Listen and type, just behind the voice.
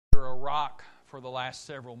Iraq for the last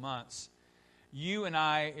several months. You and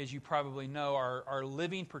I, as you probably know, are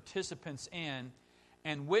living participants in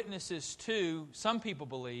and witnesses to, some people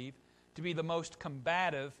believe, to be the most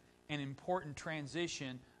combative and important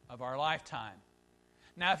transition of our lifetime.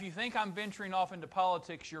 Now, if you think I'm venturing off into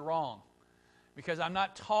politics, you're wrong, because I'm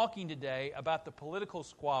not talking today about the political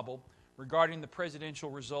squabble regarding the presidential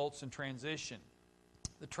results and transition.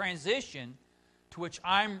 The transition to which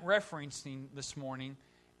I'm referencing this morning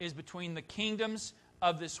is between the kingdoms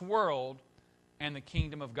of this world and the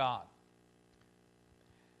kingdom of God.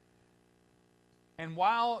 And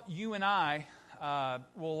while you and I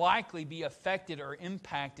will likely be affected or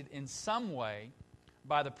impacted in some way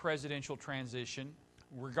by the presidential transition,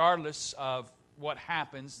 regardless of what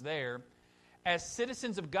happens there, as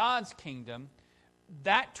citizens of God's kingdom,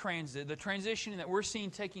 the transition that we're seeing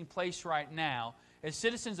taking place right now, as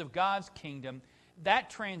citizens of God's kingdom, that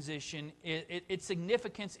transition, its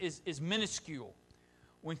significance is minuscule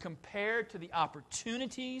when compared to the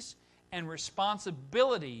opportunities and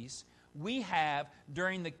responsibilities we have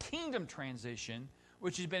during the kingdom transition,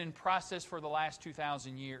 which has been in process for the last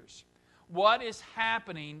 2,000 years. What is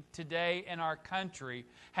happening today in our country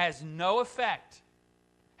has no effect.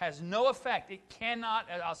 Has no effect. It cannot,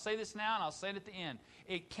 I'll say this now and I'll say it at the end,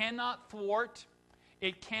 it cannot thwart,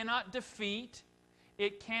 it cannot defeat,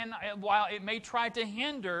 while it may try to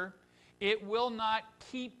hinder, it will not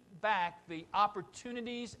keep back the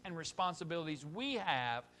opportunities and responsibilities we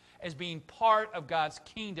have as being part of God's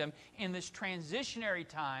kingdom in this transitionary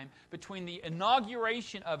time between the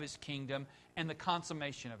inauguration of His kingdom and the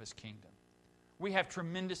consummation of His kingdom. We have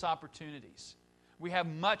tremendous opportunities. We have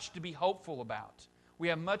much to be hopeful about. We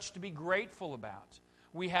have much to be grateful about.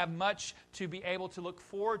 We have much to be able to look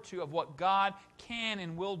forward to of what God can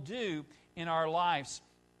and will do in our lives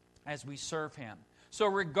as we serve Him. So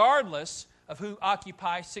regardless of who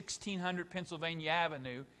occupies 1600 Pennsylvania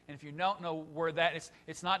Avenue, and if you don't know where that is,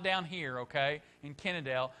 it's not down here, okay, in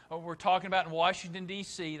Kennedale. We're talking about in Washington,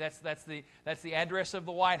 D.C. That's the address of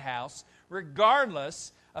the White House.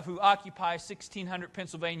 Regardless of who occupies 1600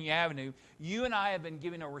 Pennsylvania Avenue, you and I have been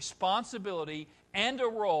given a responsibility and a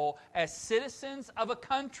role as citizens of a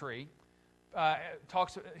country.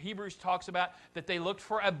 Hebrews talks about that they looked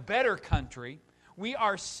for a better country. We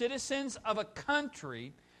are citizens of a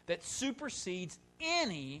country that supersedes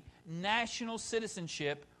any national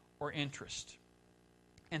citizenship or interest.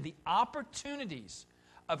 And the opportunities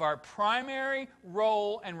of our primary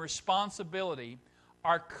role and responsibility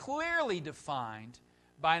are clearly defined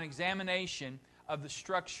by an examination of the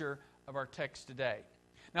structure of our text today.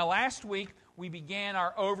 Now, last week we began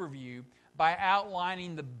our overview by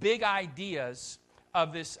outlining the big ideas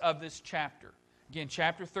of this chapter. Again,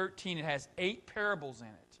 chapter 13, it has 8 parables in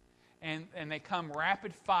it, and they come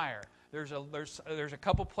rapid fire. There's a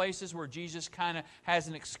couple places where Jesus kind of has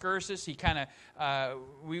an excursus. He kind of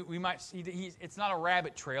we might see that it's not a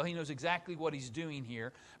rabbit trail. He knows exactly what he's doing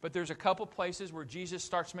here. But there's a couple places where Jesus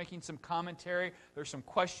starts making some commentary. There's some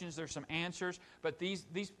questions. There's some answers. But these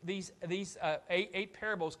 8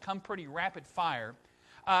 parables come pretty rapid fire.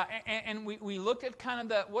 And we look at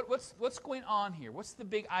kind of what's going on here. What's the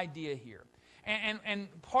big idea here? And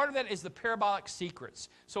part of that is the parabolic secrets.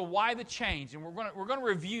 So why the change? And we're going to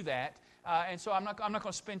review that. And so I'm not going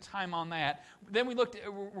to spend time on that. Then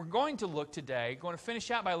we're going to look today, going to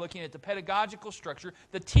finish out by looking at the pedagogical structure,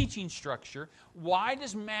 the teaching structure. Why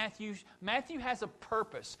does Matthew has a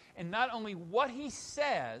purpose in not only what he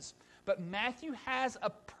says, but Matthew has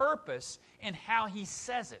a purpose in how he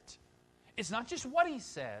says it. It's not just what he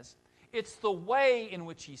says, it's the way in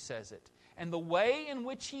which he says it. And the way in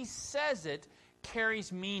which he says it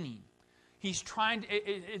carries meaning.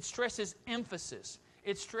 It stresses emphasis.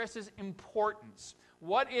 It stresses importance.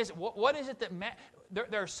 What is it that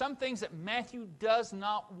there are some things that Matthew does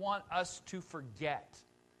not want us to forget.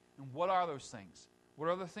 And what are those things? What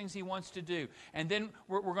are the things he wants to do? And then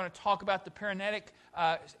we're going to talk about the paranetic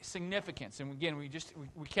significance. And again, we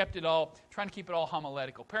kept it all, trying to keep it all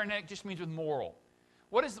homiletical. Paranetic just means with moral.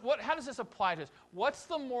 How does this apply to us? What's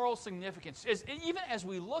the moral significance? Even as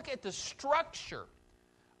we look at the structure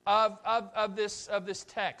of this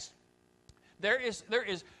text, there is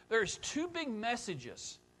 2 big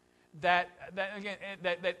messages that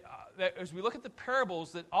as we look at the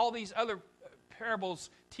parables, that all these other parables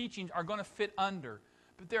teachings are going to fit under.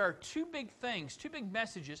 But there are 2 big things, 2 big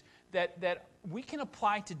messages that we can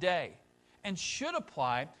apply today and should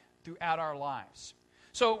apply throughout our lives.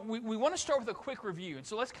 So we want to start with a quick review. And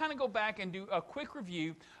so let's kind of go back and do a quick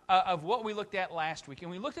review of what we looked at last week.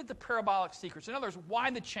 And we looked at the parabolic secrets. In other words,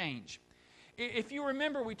 why the change? If you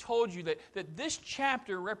remember, we told you that this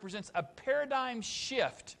chapter represents a paradigm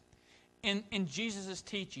shift in Jesus'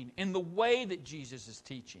 teaching, in the way that Jesus is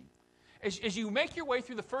teaching. As you make your way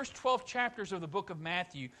through the first 12 chapters of the book of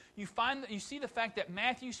Matthew, you see the fact that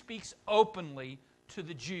Matthew speaks openly to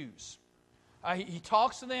the Jews. He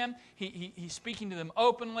talks to them. He's speaking to them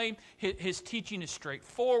openly. His teaching is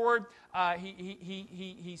straightforward.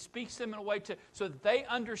 He speaks to them in a way so that they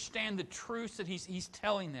understand the truths that he's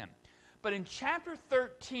telling them. But in chapter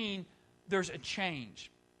 13, there's a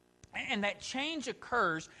change. And that change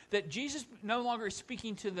occurs that Jesus no longer is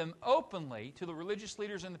speaking to them openly, to the religious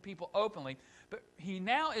leaders and the people openly, but he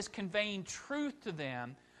now is conveying truth to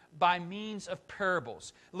them by means of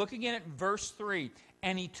parables. Look again at verse 3.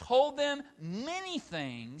 And he told them many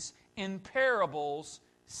things in parables,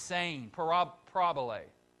 saying, parabole.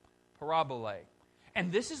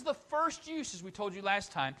 And this is the first use, as we told you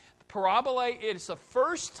last time. Parabole, it is the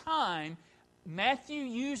first time Matthew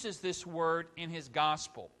uses this word in his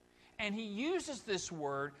gospel. And he uses this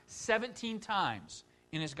word 17 times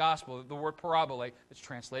in his gospel, the word parabole, that's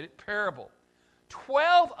translated parable.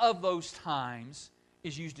 12 of those times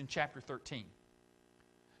is used in chapter 13.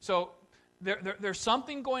 So there's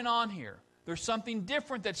something going on here. There's something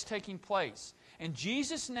different that's taking place. And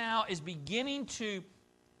Jesus now is beginning to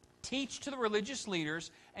teach to the religious leaders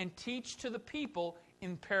and teach to the people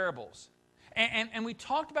in parables. And we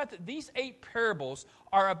talked about that these 8 parables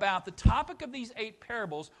are about, the topic of these 8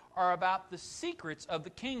 parables are about the secrets of the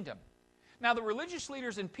kingdom. Now, the religious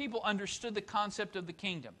leaders and people understood the concept of the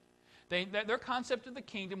kingdom. Their concept of the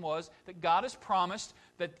kingdom was that God has promised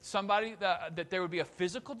that that there would be a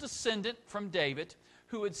physical descendant from David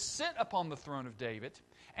who would sit upon the throne of David,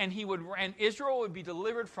 and Israel would be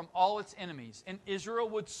delivered from all its enemies, and Israel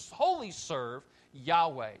would wholly serve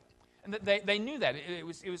Yahweh. And they knew that. It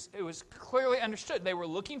was clearly understood. They were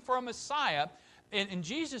looking for a Messiah. In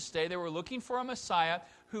Jesus' day, they were looking for a Messiah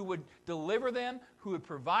who would deliver them, who would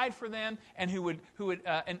provide for them, and who would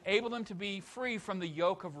enable them to be free from the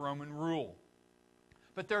yoke of Roman rule.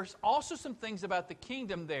 But there's also some things about the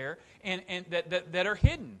kingdom there and that are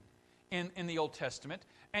hidden in the Old Testament.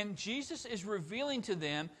 And Jesus is revealing to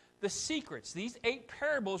them the secrets. These 8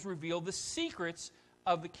 parables reveal the secrets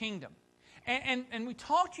of the kingdom. And we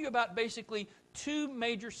talked to you about basically 2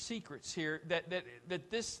 major secrets here that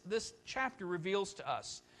this chapter reveals to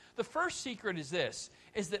us. The first secret is this,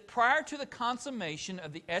 is that prior to the consummation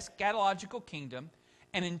of the eschatological kingdom,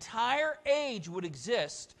 an entire age would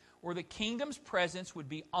exist where the kingdom's presence would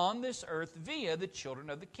be on this earth via the children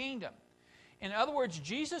of the kingdom. In other words,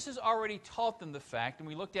 Jesus has already taught them the fact, and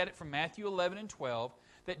we looked at it from Matthew 11 and 12,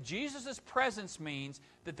 that Jesus' presence means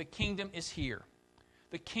that the kingdom is here.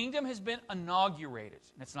 The kingdom has been inaugurated.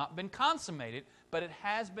 It's not been consummated, but it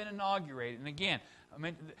has been inaugurated. And again,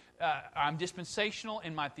 I'm dispensational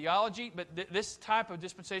in my theology, but this type of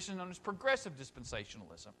dispensation is known as progressive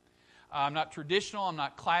dispensationalism. I'm not traditional, I'm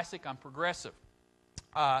not classic, I'm progressive.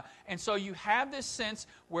 And so you have this sense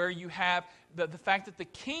where you have the fact that the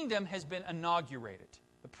kingdom has been inaugurated.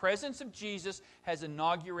 The presence of Jesus has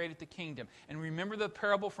inaugurated the kingdom. And remember the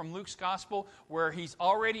parable from Luke's gospel where he's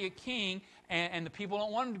already a king and the people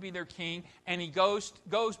don't want him to be their king, and he goes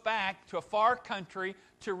back to a far country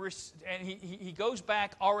and he goes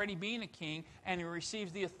back already being a king, and he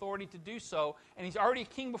receives the authority to do so, and he's already a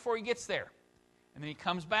king before he gets there. And then he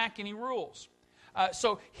comes back and he rules.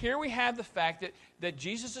 So here we have the fact that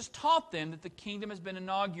Jesus has taught them that the kingdom has been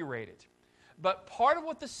inaugurated. But part of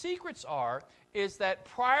what the secrets are is that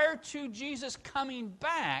prior to Jesus coming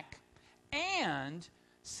back and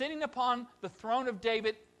sitting upon the throne of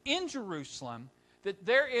David in Jerusalem, that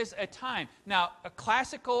there is a time. Now, a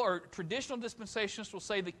classical or traditional dispensationalist will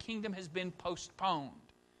say the kingdom has been postponed.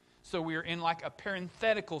 So we are in like a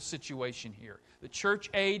parenthetical situation here. The church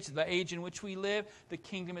age, the age in which we live, the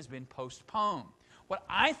kingdom has been postponed. What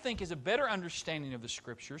I think is a better understanding of the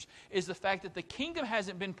Scriptures is the fact that the kingdom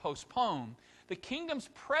hasn't been postponed. The kingdom's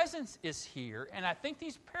presence is here, and I think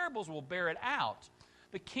these parables will bear it out.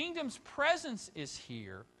 The kingdom's presence is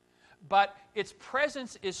here, but its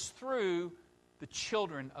presence is through the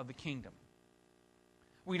children of the kingdom.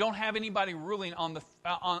 We don't have anybody ruling on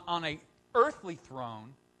an earthly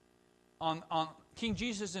throne. King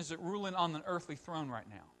Jesus isn't ruling on an earthly throne right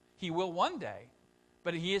now. He will one day,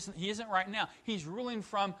 but he isn't right now. He's ruling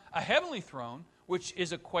from a heavenly throne, which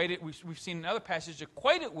is equated, we've seen in other passages,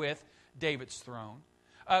 equated with David's throne.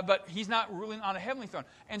 But he's not ruling on a heavenly throne.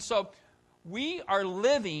 And so we are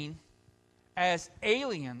living as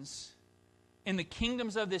aliens in the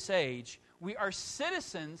kingdoms of this age. We are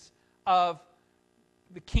citizens of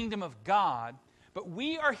the kingdom of God, but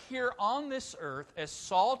we are here on this earth as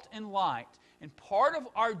salt and light. And part of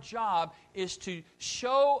our job is to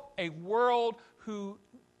show a world who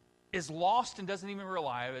is lost and doesn't even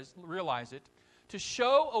realize it, to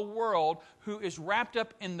show a world who is wrapped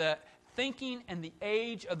up in the thinking and the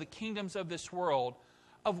age of the kingdoms of this world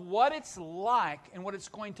of what it's like and what it's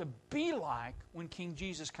going to be like when King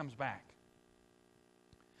Jesus comes back.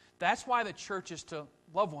 That's why the church is to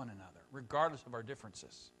love one another, regardless of our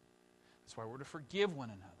differences. That's why we're to forgive one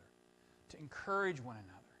another, to encourage one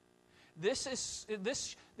another. This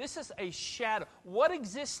is a shadow. What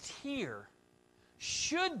exists here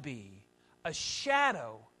should be a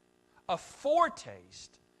shadow, a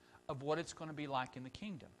foretaste of what it's going to be like in the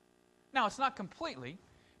kingdom. Now, it's not completely,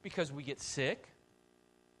 because we get sick,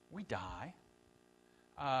 we die,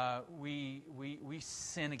 we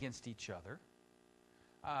sin against each other,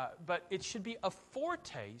 but it should be a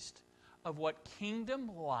foretaste of what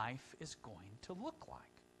kingdom life is going to look like.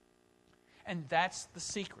 And that's the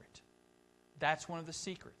secret. That's one of the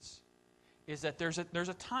secrets, is that there's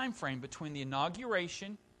a time frame between the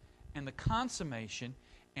inauguration and the consummation,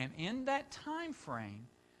 and in that time frame,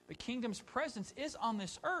 the kingdom's presence is on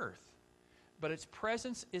this earth, but its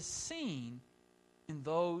presence is seen in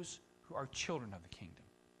those who are children of the kingdom,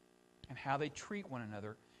 and how they treat one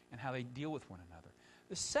another and how they deal with one another.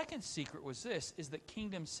 The second secret was this, is that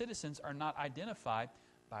kingdom citizens are not identified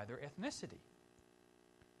by their ethnicity.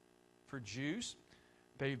 For Jews,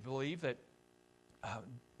 they believe that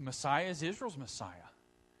Messiah is Israel's Messiah.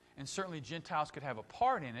 And certainly Gentiles could have a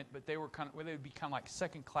part in it, but they would be kind of like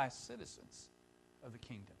second-class citizens of the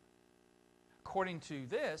kingdom. According to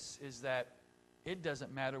this, is that it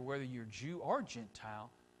doesn't matter whether you're Jew or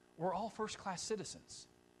Gentile, we're all first-class citizens.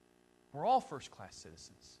 We're all first-class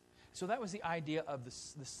citizens. So that was the idea of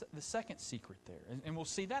the second secret there. And we'll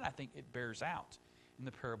see that, I think, it bears out in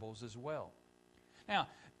the parables as well. Now,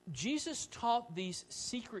 Jesus taught these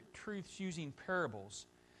secret truths using parables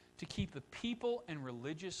to keep the people and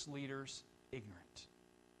religious leaders ignorant.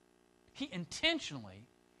 He intentionally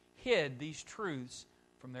hid these truths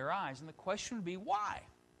from their eyes. And the question would be, why?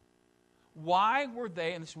 Why were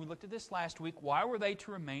they, and we looked at this last week, why were they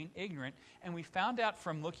to remain ignorant? And we found out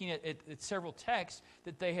from looking at several texts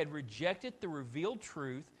that they had rejected the revealed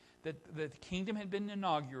truth that the kingdom had been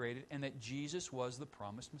inaugurated and that Jesus was the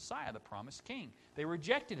promised Messiah, the promised King. They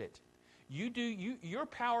rejected it. Your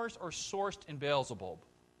powers are sourced in Beelzebub.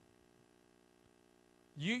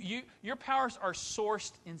 Your powers are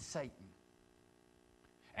sourced in Satan.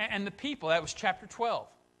 And the people, that was chapter 12.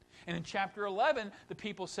 And in chapter 11, the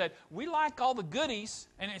people said, we like all the goodies,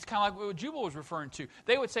 and it's kind of like what Jubal was referring to.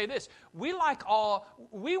 They would say this, we want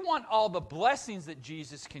all the blessings that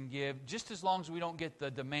Jesus can give, just as long as we don't get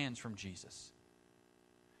the demands from Jesus.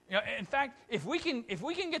 You know, in fact, if we can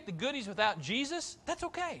get the goodies without Jesus, that's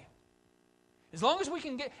okay. As long as we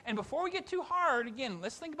can get, and before we get too hard, again,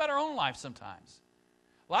 let's think about our own life sometimes.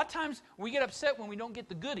 A lot of times we get upset when we don't get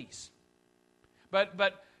the goodies. But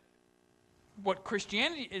what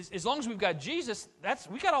Christianity is, as long as we've got Jesus,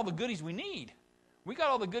 we got all the goodies we need. We got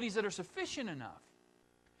all the goodies that are sufficient enough.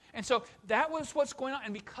 And so that was what's going on.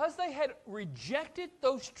 And because they had rejected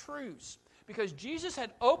those truths, because Jesus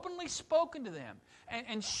had openly spoken to them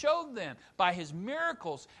and showed them by His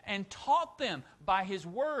miracles and taught them by His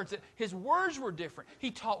words. His words were different.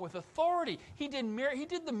 He taught with authority. He did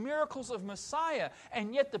the miracles of Messiah.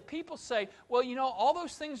 And yet the people say, well, you know, all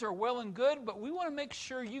those things are well and good, but we want to make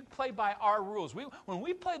sure you play by our rules. When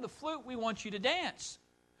we play the flute, we want you to dance.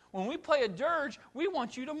 When we play a dirge, we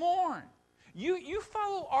want you to mourn. You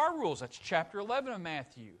follow our rules. That's chapter 11 of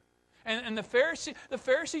Matthew. And the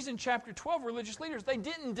Pharisees in chapter 12, religious leaders, they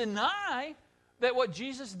didn't deny that what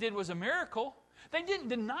Jesus did was a miracle. They didn't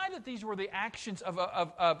deny that these were the actions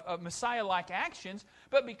of Messiah-like actions,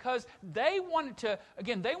 but because they wanted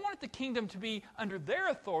the kingdom to be under their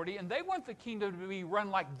authority, and they wanted the kingdom to be run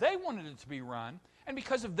like they wanted it to be run, and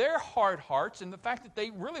because of their hard hearts and the fact that they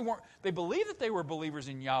really weren't, they believed that they were believers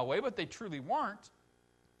in Yahweh, but they truly weren't,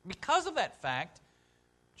 because of that fact,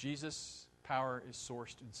 Jesus' power is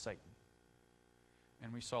sourced in Satan.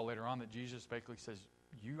 And we saw later on that Jesus basically says,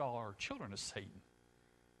 you all are children of Satan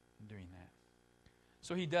in doing that.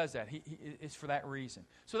 So He does that. It's for that reason.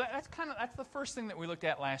 So that's the first thing that we looked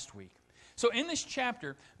at last week. So in this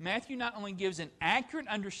chapter, Matthew not only gives an accurate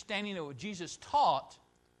understanding of what Jesus taught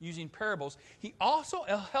using parables, he also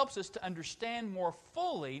helps us to understand more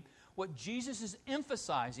fully what Jesus is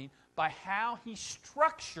emphasizing by how He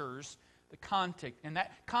structures the content, and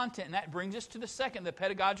that brings us to the second, the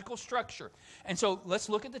pedagogical structure. And so let's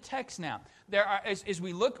look at the text now. As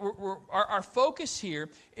we look, our focus here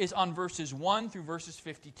is on verses 1 through verses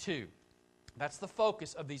 52. That's the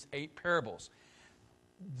focus of these 8 parables.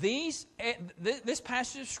 This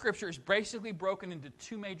passage of Scripture is basically broken into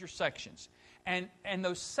 2 major sections. And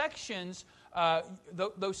those sections,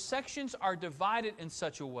 those sections are divided in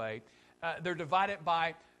such a way, they're divided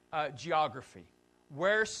by geography,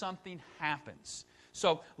 where something happens.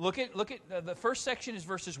 So look at the first section is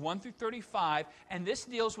verses 1 through 35, and this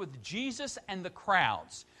deals with Jesus and the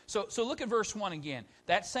crowds. So look at verse 1 again.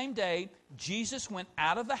 That same day, Jesus went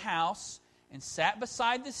out of the house and sat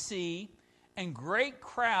beside the sea, and great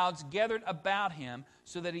crowds gathered about him,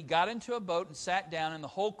 so that he got into a boat and sat down, and the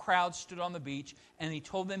whole crowd stood on the beach, and he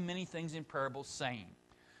told them many things in parables, saying.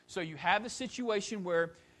 So you have the situation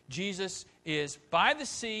where Jesus is by the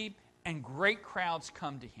sea, and great crowds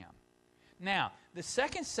come to him. Now, the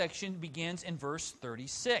second section begins in verse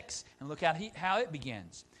 36, and look how it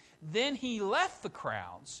begins. Then he left the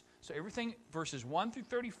crowds. So everything, verses 1 through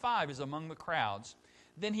 35 is among the crowds.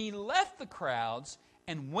 Then he left the crowds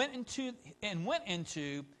and went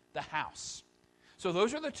into the house. So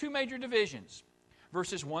those are the two major divisions.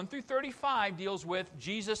 Verses 1 through 35 deals with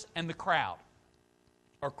Jesus and the crowd,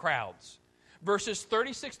 or crowds. Verses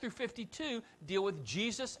 36 through 52 deal with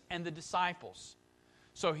Jesus and the disciples.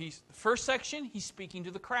 So the first section, he's speaking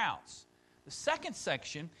to the crowds. The second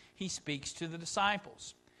section, he speaks to the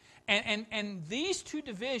disciples. And these two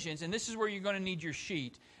divisions, and this is where you're going to need your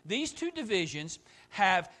sheet, these two divisions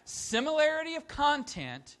have similarity of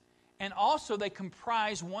content, and also they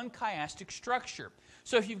comprise one chiastic structure.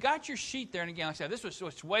 So if you've got your sheet there, and again, like I said, this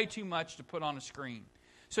was way too much to put on a screen.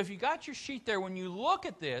 So if you got your sheet there, when you look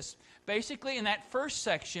at this, basically in that first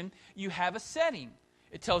section, you have a setting.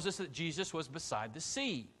 It tells us that Jesus was beside the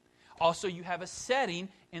sea. Also, you have a setting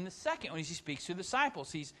in the second when he speaks to the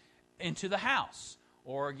disciples. He's into the house.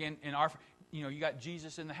 Or again, you got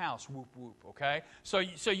Jesus in the house. Whoop, whoop, okay? So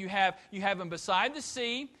you have him beside the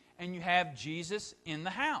sea, and you have Jesus in the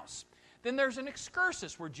house. Then there's an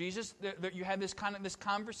excursus where Jesus, you have this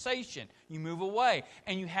conversation. You move away,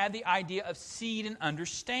 and you have the idea of seed and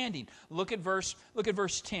understanding. Look at verse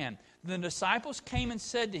 10. The disciples came and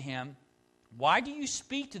said to him, "Why do you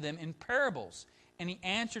speak to them in parables?" And he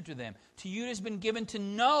answered to them, "To you it has been given to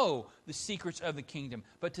know the secrets of the kingdom,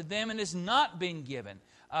 but to them it has not been given."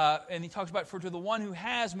 And he talks about, "For to the one who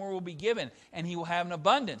has, more will be given, and he will have an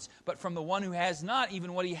abundance. But from the one who has not,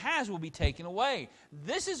 even what he has will be taken away.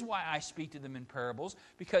 This is why I speak to them in parables,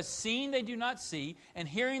 because seeing they do not see, and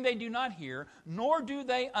hearing they do not hear, nor do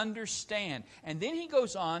they understand." And then he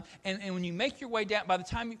goes on, and when you make your way down, by the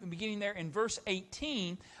time you're beginning there in verse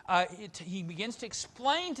 18, he begins to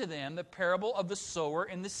explain to them the parable of the sower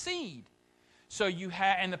and the seed. So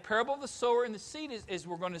and the parable of the sower and the seed, as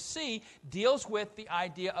we're going to see, deals with the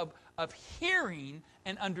idea of hearing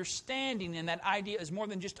and understanding. And that idea is more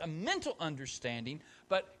than just a mental understanding,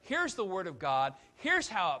 but here's the Word of God, here's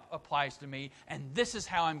how it applies to me, and this is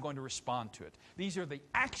how I'm going to respond to it. These are the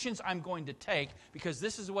actions I'm going to take, because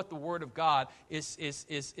this is what the Word of God is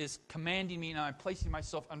commanding me, and I'm placing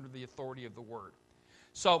myself under the authority of the Word.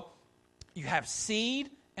 So you have seed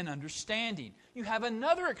and understanding. You have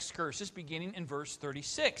another excursus beginning in verse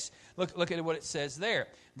 36. Look at what it says there.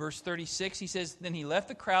 Verse 36, he says, "Then he left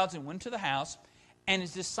the crowds and went to the house, and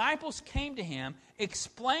his disciples came to him,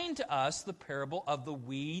 explained to us the parable of the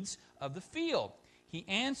weeds of the field. He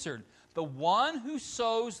answered, 'The one who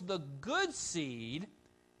sows the good seed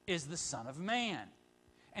is the Son of Man.'"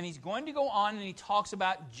 And he's going to go on and he talks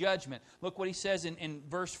about judgment. Look what he says in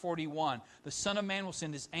verse 41. "The Son of Man will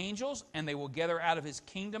send his angels, and they will gather out of his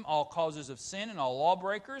kingdom all causes of sin and all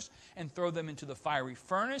lawbreakers, and throw them into the fiery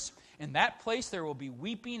furnace. In that place there will be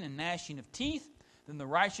weeping and gnashing of teeth. Then the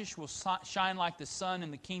righteous will shine like the sun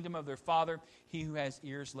in the kingdom of their Father. He who has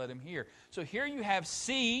ears, let him hear." So here you have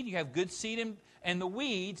seed, you have good seed and the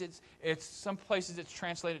weeds. It's some places it's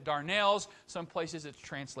translated darnels, some places it's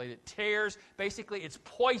translated tares. Basically, it's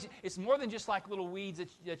poison. It's more than just like little weeds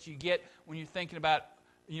that you get when you're thinking about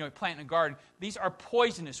planting a garden. These are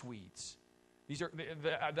poisonous weeds. These are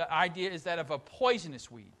the idea is that of a poisonous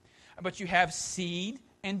weed. But you have seed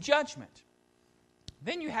and judgment.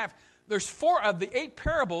 Then there's 4 of the 8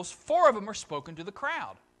 parables. 4 of them are spoken to the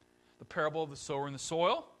crowd. The parable of the sower and the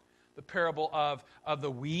soil, the parable of the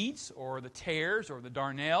weeds or the tares or the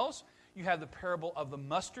darnels. You have the parable of the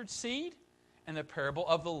mustard seed and the parable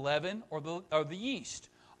of the leaven or the yeast.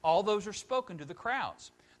 All those are spoken to the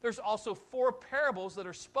crowds. There's also 4 parables that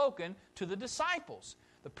are spoken to the disciples.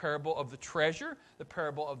 The parable of the treasure, the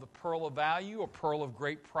parable of the pearl of value or pearl of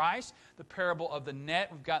great price, the parable of the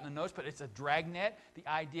net. We've gotten the notes, but it's a drag net. The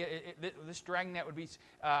idea, this drag net would be,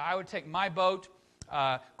 I would take my boat,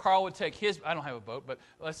 Carl would take his, I don't have a boat, but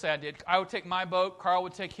let's say I did. I would take my boat, Carl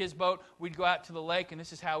would take his boat, we'd go out to the lake, and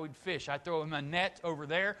this is how we'd fish. I'd throw him a net over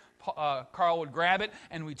there, Carl would grab it,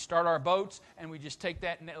 and we'd start our boats, and we'd just take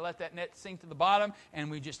that net, let that net sink to the bottom,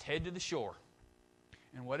 and we'd just head to the shore.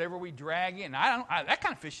 And whatever we drag in, that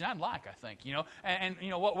kind of fishing I'd like, I think, And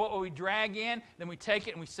what we drag in, then we take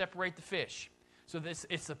it and we separate the fish. So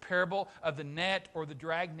it's the parable of the net or the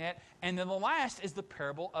drag net. And then the last is the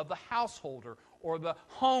parable of the householder or the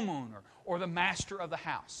homeowner or the master of the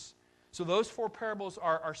house. So those 4 parables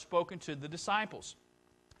are spoken to the disciples.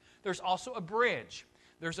 There's also a bridge.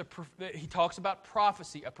 He talks about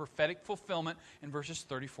prophecy, a prophetic fulfillment in verses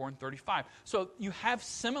 34 and 35. So you have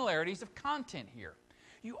similarities of content here.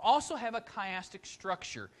 You also have a chiastic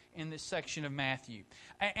structure in this section of Matthew.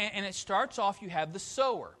 And it starts off, you have the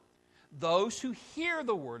sower, those who hear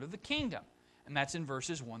the word of the kingdom. And that's in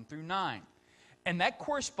verses 1 through 9. And that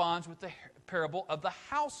corresponds with the parable of the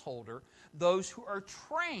householder, those who are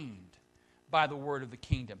trained by the word of the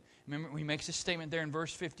kingdom. Remember, he makes a statement there in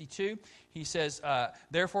verse 52. He says,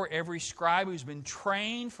 therefore every scribe who's been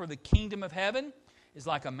trained for the kingdom of heaven is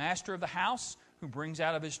like a master of the house who brings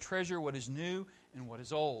out of his treasure what is new and what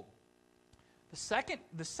is old. The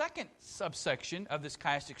second subsection of this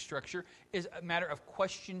chiastic structure is a matter of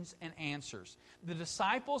questions and answers. The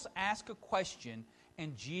disciples ask a question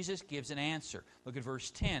and Jesus gives an answer. Look at verse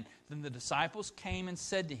 10. Then the disciples came and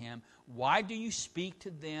said to him, "Why do you speak to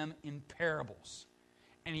them in parables?"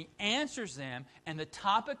 And he answers them, and the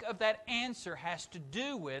topic of that answer has to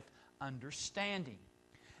do with understanding.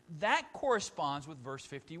 That corresponds with verse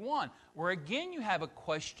 51, where again you have a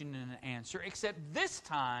question and an answer, except this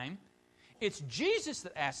time it's Jesus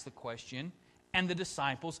that asks the question and the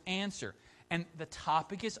disciples answer. And the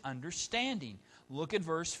topic is understanding. Look at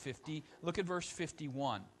verse 50. Look at verse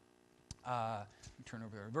 51. Let me turn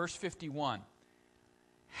over there. Verse 51.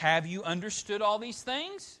 Have you understood all these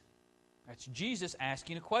things? That's Jesus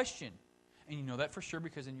asking a question. And you know that for sure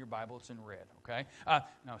because in your Bible it's in red, okay?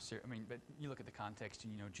 No, seriously, but you look at the context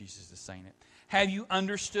and you know Jesus is saying it. Have you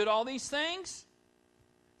understood all these things?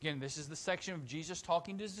 Again, this is the section of Jesus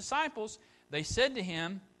talking to his disciples. They said to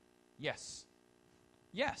him, yes.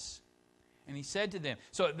 Yes. And he said to them.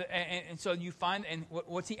 So you find, and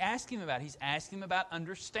what's he asking them about? He's asking them about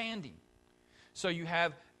understanding. So you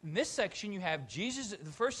have, in this section, you have Jesus,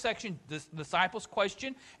 the first section, the disciples'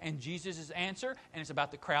 question and Jesus' answer, and it's about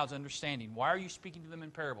the crowd's understanding. Why are you speaking to them in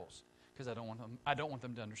parables? Because I don't want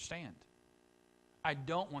them to understand. I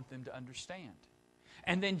don't want them to understand.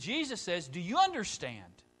 And then Jesus says, do you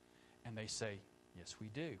understand? And they say, yes, we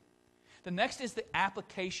do. The next is the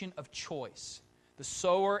application of choice. The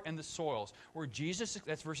sower and the soils, where Jesus,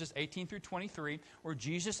 that's verses 18 through 23, where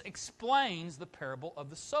Jesus explains the parable of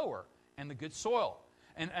the sower and the good soil.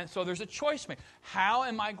 And so there's a choice made. How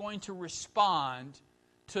am I going to respond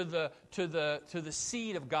to the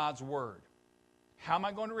seed of God's word? How am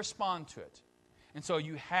I going to respond to it? And so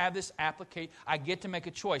you have this application. I get to make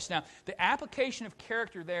a choice. Now, the application of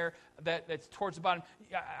character there, that's towards the bottom,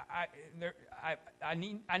 I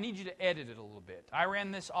need you to edit it a little bit. I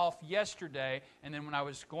ran this off yesterday, and then when I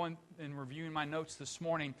was going and reviewing my notes this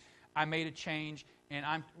morning, I made a change,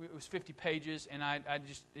 and it was 50 pages, and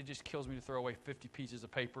it just kills me to throw away 50 pieces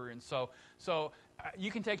of paper. And so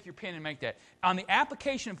you can take your pen and make that. On the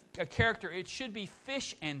application of character, it should be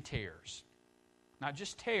fish and tares. Not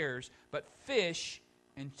just tares, but fish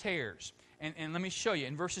and tares. And let me show you.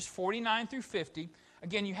 In verses 49 through 50,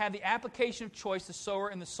 again, you have the application of choice, the sower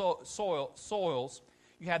and the soils.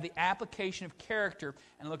 You have the application of character,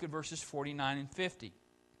 and look at verses 49 and 50.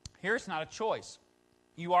 Here it's not a choice.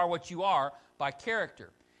 You are what you are by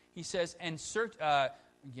character. He says, again,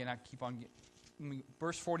 I keep on getting,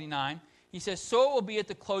 verse 49. He says, so it will be at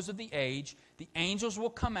the close of the age. The angels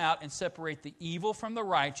will come out and separate the evil from the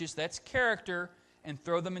righteous. That's character. And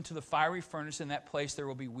throw them into the fiery furnace. In that place there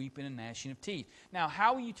will be weeping and gnashing of teeth. Now,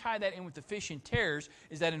 how you tie that in with the fish and tares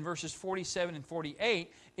is that in verses 47 and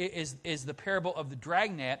 48 is the parable of the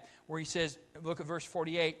dragnet, where he says, look at verse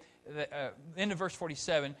 48, end of verse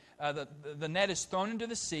 47, the net is thrown into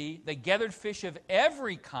the sea. They gathered fish of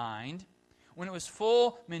every kind. When it was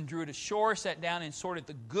full, men drew it ashore, sat down and sorted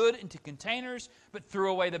the good into containers, but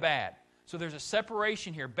threw away the bad. So there's a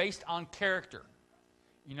separation here based on character.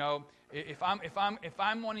 You know, if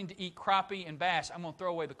I'm wanting to eat crappie and bass, I'm going to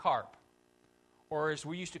throw away the carp. Or as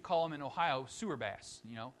we used to call them in Ohio, sewer bass.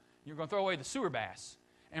 You know, you're going to throw away the sewer bass,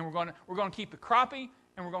 and we're going to keep the crappie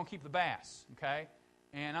and we're going to keep the bass. Okay,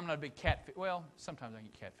 and I'm not a big catfish. Well, sometimes I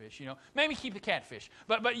eat catfish. You know, maybe keep the catfish,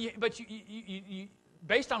 but you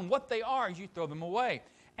based on what they are, you throw them away.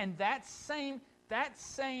 And that same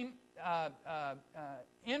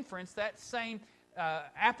inference, that same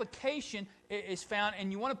application is found,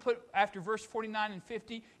 and you want to put, after verse 49 and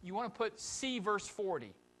 50, you want to put C verse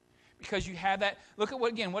 40. because you have that. Look at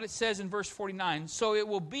what it says in verse 49. So it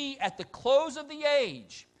will be at the close of the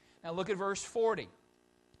age. Now look at verse 40.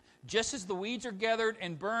 Just as the weeds are gathered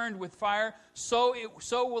and burned with fire, so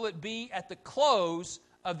will it be at the close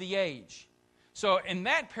of the age. So in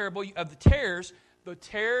that parable of the tares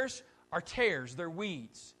are tares. They're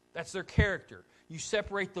weeds. That's their character. You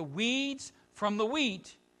separate the weeds from the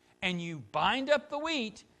wheat, and you bind up the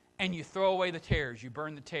wheat, and you throw away the tares. You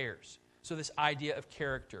burn the tares. So this idea of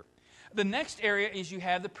character. The next area is you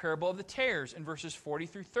have the parable of the tares in verses 40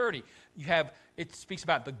 through 30. It speaks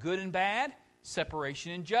about the good and bad,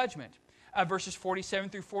 separation and judgment. Verses 47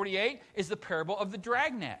 through 48 is the parable of the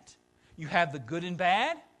dragnet. You have the good and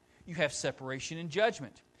bad, you have separation and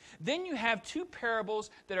judgment. Then you have two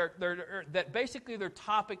parables that basically their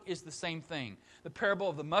topic is the same thing. The parable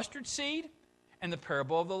of the mustard seed and the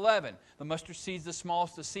parable of the leaven. The mustard seed is the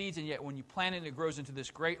smallest of seeds, and yet when you plant it, it grows into this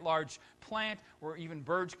great large plant where even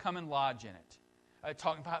birds come and lodge in it.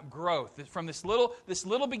 Talking about growth. From this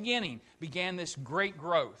little beginning began this great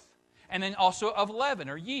growth. And then also of leaven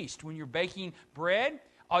or yeast. When you're baking bread,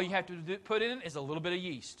 all you have to put in it is a little bit of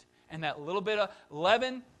yeast. And that little bit of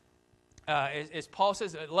leaven, as Paul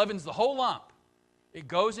says, it leavens the whole lump. It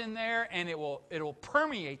goes in there and it will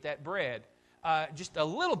permeate that bread. Just a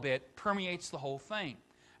little bit permeates the whole thing.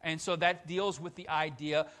 And so that deals with the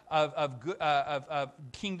idea of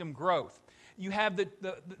kingdom growth. You have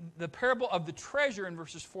the parable of the treasure in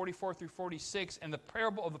verses 44 through 46, and the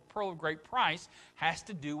parable of the pearl of great price has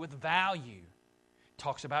to do with value. It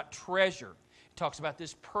talks about treasure. It talks about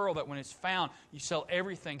this pearl that when it's found, you sell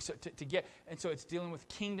everything to get. And so it's dealing with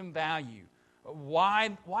kingdom value.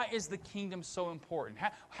 Why is the kingdom so important?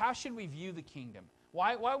 How should we view the kingdom?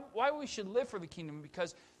 Why we should live for the kingdom?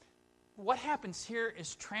 Because what happens here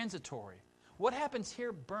is transitory. What happens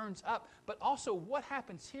here burns up. But also what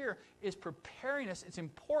happens here is preparing us. It's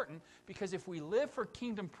important because if we live for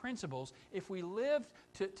kingdom principles, if we live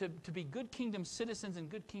to be good kingdom citizens and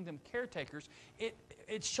good kingdom caretakers,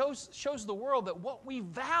 it shows the world that what we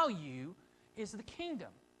value is the kingdom.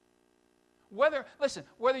 Whether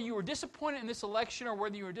you were disappointed in this election or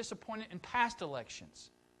whether you were disappointed in past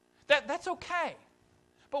elections, that's okay.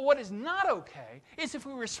 But what is not okay is if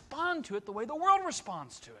we respond to it the way the world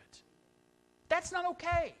responds to it. That's not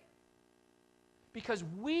okay. Because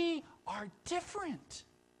we are different.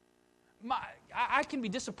 I can be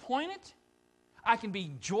disappointed. I can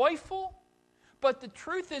be joyful. But the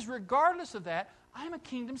truth is, regardless of that, I'm a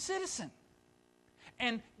kingdom citizen.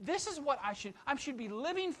 And this is what I should be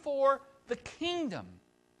living for the kingdom,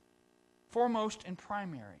 foremost and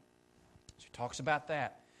primary. So he talks about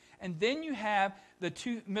that. And then you have the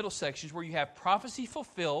two middle sections where you have prophecy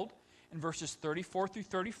fulfilled in verses 34 through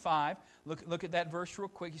 35. Look at that verse real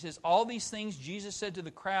quick. He says, all these things Jesus said to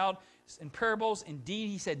the crowd in parables. Indeed,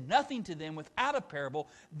 he said nothing to them without a parable.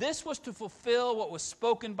 This was to fulfill what was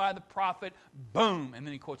spoken by the prophet. Boom. And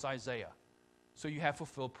then he quotes Isaiah. So you have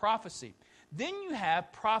fulfilled prophecy. Then you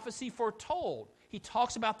have prophecy foretold. He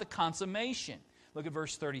talks about the consummation. Look at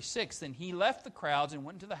verse 36. Then he left the crowds and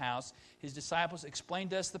went into the house. His disciples explained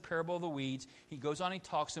to us the parable of the weeds. He goes on, he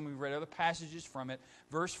talks, and we've read other passages from it.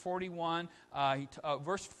 Verse 41,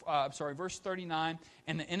 verse 39.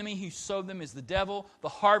 And the enemy who sowed them is the devil. The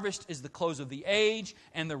harvest is the close of the age,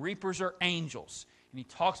 and the reapers are angels. And he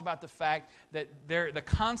talks about the fact that the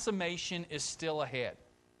consummation is still ahead.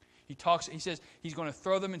 He says he's going to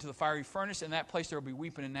throw them into the fiery furnace. In that place there will be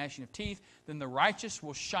weeping and gnashing of teeth. Then the righteous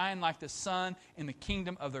will shine like the sun in the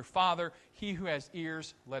kingdom of their Father. He who has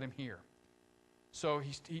ears, let him hear. So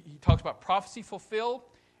he talks about prophecy fulfilled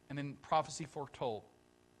and then prophecy foretold.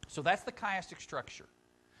 So that's the chiastic structure.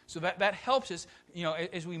 So that helps us,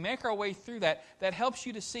 as we make our way through that helps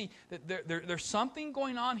you to see that there's something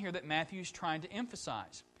going on here that Matthew is trying to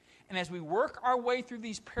emphasize. And as we work our way through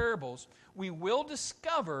these parables, we will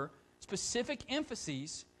discover specific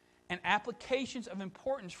emphases and applications of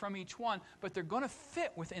importance from each one, but they're going to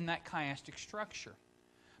fit within that chiastic structure.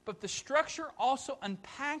 But the structure also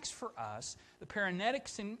unpacks for us the paranetic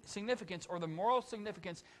significance or the moral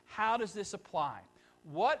significance. How does this apply?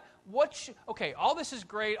 All this is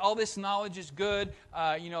great. All this knowledge is good.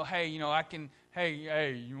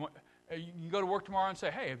 You can go to work tomorrow and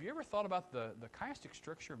say, hey, have you ever thought about the chiastic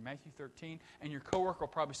structure of Matthew 13? And your coworker will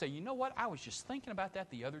probably say, you know what? I was just thinking about that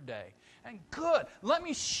the other day. And good. Let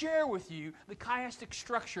me share with you the chiastic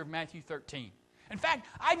structure of Matthew 13. In fact,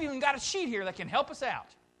 I've even got a sheet here that can help us out.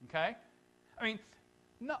 Okay?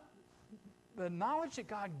 No. The knowledge that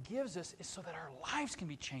God gives us is so that our lives can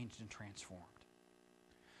be changed and transformed.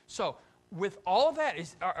 So, with all of that,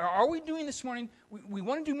 are we doing this morning? We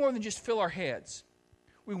want to do more than just fill our heads.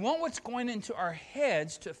 We want what's going into our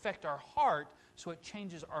heads to affect our heart so it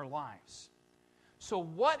changes our lives. So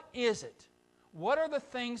what is it? What are the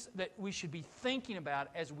things that we should be thinking about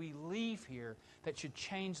as we leave here that should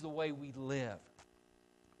change the way we live?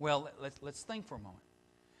 Well, let's think for a moment.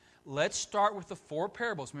 Let's start with the 4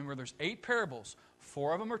 parables. Remember, there's 8 parables.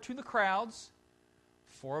 4 of them are to the crowds.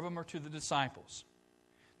 4 of them are to the disciples.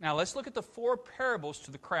 Now, let's look at the 4 parables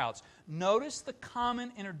to the crowds. Notice the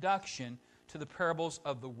common introduction to the parables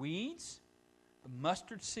of the weeds, the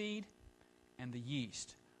mustard seed, and the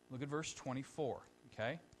yeast. Look at verse 24.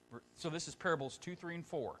 Okay? So this is parables 2, 3, and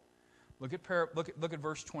 4. Look at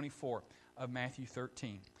verse 24 of Matthew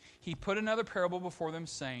 13. He put another parable before them,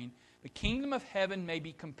 saying, the kingdom of heaven may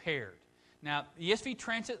be compared. Now, the ESV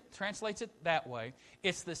translates it that way.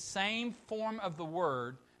 It's the same form of the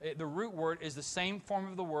word. The root word is the same form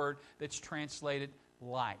of the word that's translated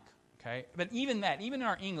like. Okay? But even in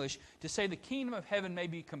our English, to say the kingdom of heaven may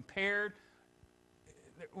be compared,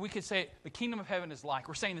 we could say the kingdom of heaven is like.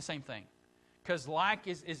 We're saying the same thing. Because like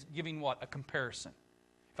is giving what? A comparison.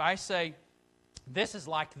 If I say, this is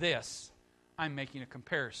like this, I'm making a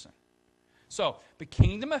comparison. So, the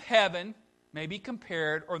kingdom of heaven may be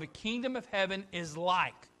compared, or the kingdom of heaven is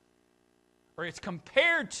like. Or it's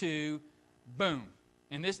compared to, boom.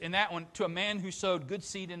 In that one, to a man who sowed good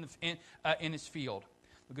seed in his field.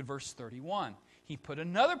 Look at verse 31. He put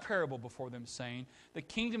another parable before them, saying, the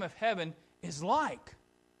kingdom of heaven is like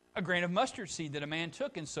a grain of mustard seed that a man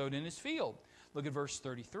took and sowed in his field. Look at verse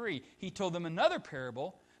 33. He told them another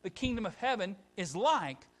parable. The kingdom of heaven is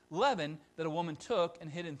like leaven that a woman took and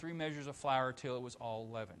hid in 3 measures of flour till it was all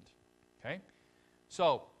leavened. Okay?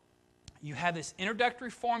 So, you have this introductory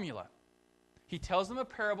formula. He tells them a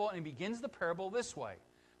parable, and he begins the parable this way.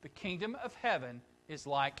 The kingdom of heaven is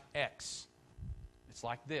like X. It's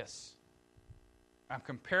like this. I'm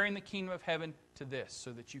comparing the kingdom of heaven to this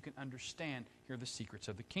so that you can understand here are the secrets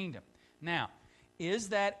of the kingdom. Now, is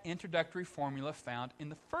that introductory formula found in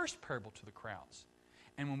the first parable to the crowds?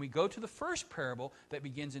 And when we go to the first parable that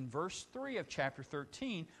begins in verse 3 of chapter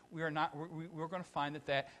 13, we're going to find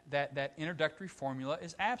that introductory formula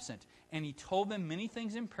is absent. And he told them many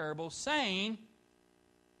things in parables, saying,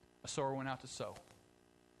 a sower went out to sow.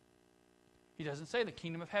 He doesn't say the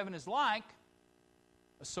kingdom of heaven is like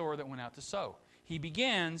a sower that went out to sow. He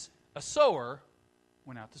begins, a sower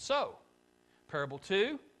went out to sow. Parable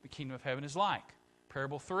 2, the kingdom of heaven is like.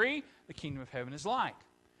 Parable 3, the kingdom of heaven is like.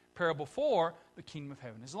 Parable 4, the kingdom of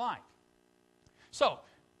heaven is like. So,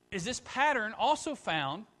 is this pattern also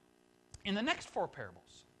found in the next 4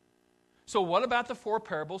 parables? So what about the 4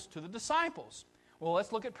 parables to the disciples? Well,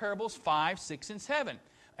 let's look at parables 5, 6, and 7.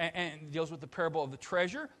 And it deals with the parable of the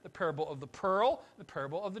treasure, the parable of the pearl, the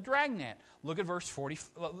parable of the dragnet. Look at verse 40.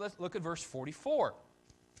 Let's look at verse 44.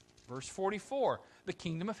 Verse 44, the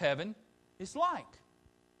kingdom of heaven is like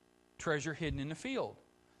treasure hidden in the field.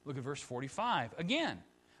 Look at verse 45. Again,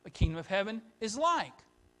 the kingdom of heaven is like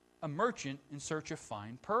a merchant in search of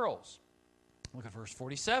fine pearls. Look at verse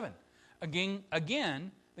 47. Again,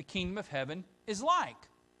 the kingdom of heaven is like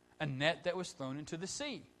a net that was thrown into the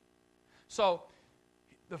sea. So,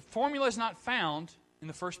 the formula is not found in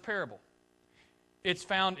the first parable. It's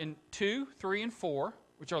found in 2, 3, and 4,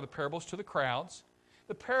 which are the parables to the crowds.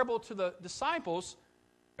 The parable to the disciples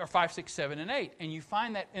are 5, 6, 7, and 8. And you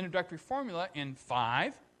find that introductory formula in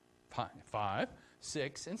 5,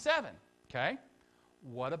 6, and 7. Okay?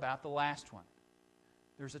 What about the last one?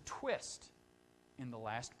 There's a twist in the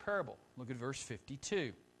last parable. Look at verse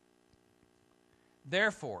 52.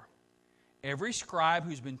 Therefore, every scribe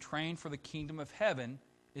who's been trained for the kingdom of heaven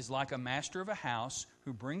is like a master of a house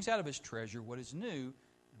who brings out of his treasure what is new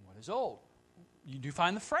and what is old. You do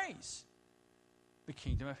find the phrase. The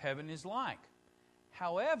kingdom of heaven is like.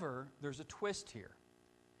 However, there's a twist here.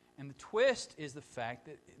 And the twist is the fact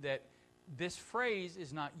that this phrase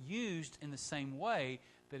is not used in the same way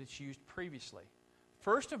that it's used previously.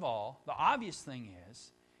 First of all, the obvious thing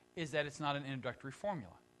is that it's not an introductory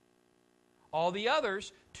formula. All the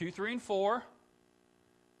others, 2, 3, and 4,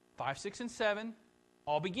 5, 6, and 7,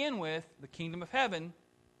 all begin with, the kingdom of heaven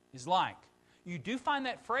is like. You do find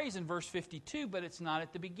that phrase in verse 52, but it's not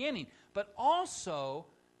at the beginning. But also,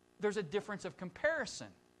 there's a difference of comparison.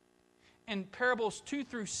 In parables 2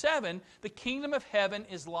 through 7, the kingdom of heaven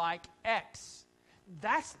is like X.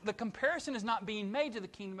 The comparison is not being made to the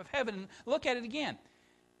kingdom of heaven. Look at it again.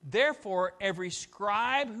 Therefore, every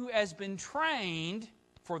scribe who has been trained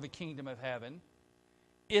for the kingdom of heaven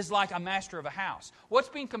is like a master of a house. What's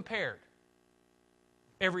being compared?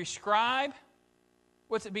 Every scribe,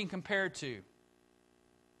 what's it being compared to?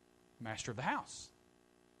 Master of the house.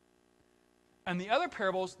 And the other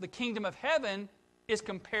parables, the kingdom of heaven is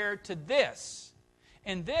compared to this.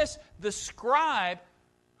 In this, the scribe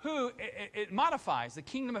who it modifies, the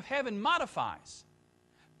kingdom of heaven modifies.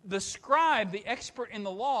 The scribe, the expert in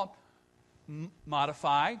the law,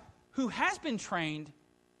 modified, who has been trained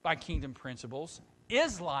by kingdom principles,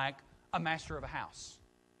 is like a master of a house.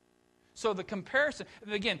 So the comparison,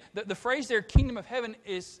 again, the phrase there, "kingdom of heaven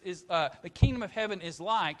is the kingdom of heaven is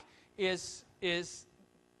like," it's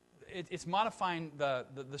modifying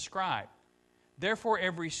the scribe. Therefore,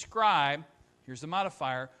 every scribe, here's the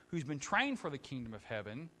modifier, who's been trained for the kingdom of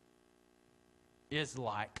heaven, is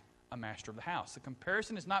like a master of the house. The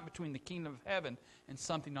comparison is not between the kingdom of heaven and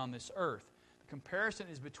something on this earth. The comparison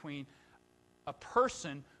is between a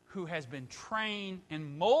person who has been trained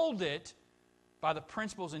and molded by the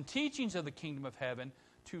principles and teachings of the kingdom of heaven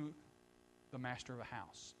to the master of a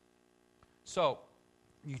house. So,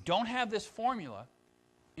 you don't have this formula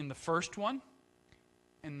in the first one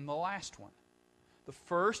and in the last one. The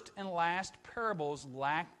first and last parables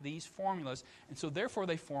lack these formulas, and so therefore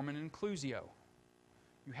they form an inclusio.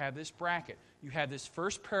 You have this bracket. You have this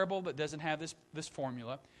first parable that doesn't have this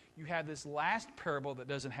formula. You have this last parable that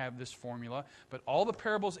doesn't have this formula, but all the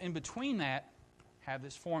parables in between that have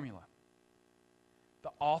this formula.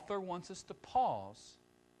 The author wants us to pause.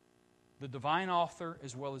 The divine author,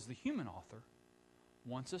 as well as the human author,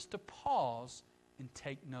 wants us to pause and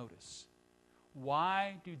take notice.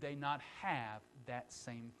 Why do they not have that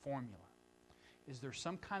same formula? Is there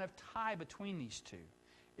some kind of tie between these two?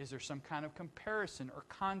 Is there some kind of comparison or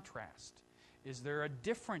contrast? Is there a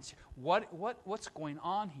difference? What's going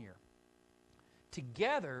on here?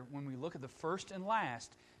 Together, when we look at the first and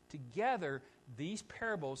last, together these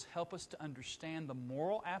parables help us to understand the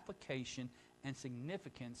moral application and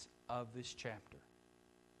significance of this chapter.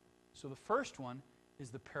 So the first one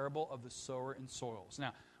is the parable of the sower and soils.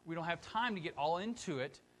 Now, we don't have time to get all into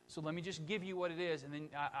it, so let me just give you what it is, and then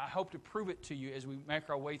I hope to prove it to you as we make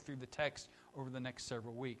our way through the text over the next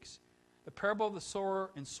several weeks. The parable of the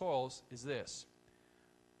sower and soils is this.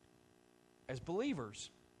 As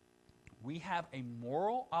believers, we have a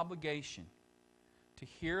moral obligation to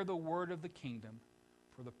hear the word of the kingdom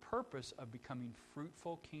for the purpose of becoming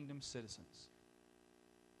fruitful kingdom citizens.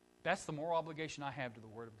 That's the moral obligation I have to the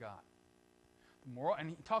word of God. The moral, and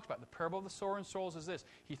he talks about the parable of the sower and soils is this.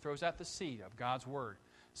 He throws out the seed of God's word.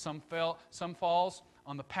 Some falls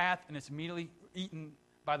on the path and it's immediately eaten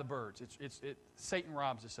by the birds. Satan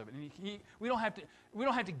robs us of it. And we don't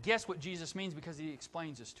have to guess what Jesus means because he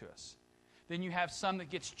explains this to us. Then you have some that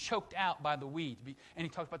gets choked out by the weeds. And he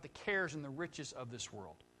talks about the cares and the riches of this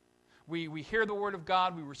world. We hear the Word of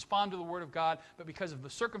God, we respond to the Word of God, but because of the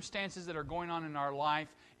circumstances that are going on in our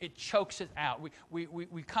life, it chokes it out.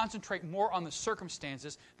 We concentrate more on the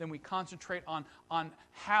circumstances than we concentrate on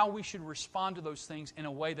how we should respond to those things in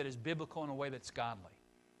a way that is biblical, in a way that's godly.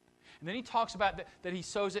 And then he talks about that he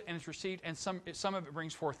sows it and it's received, and some of it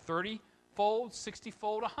brings forth 30-fold,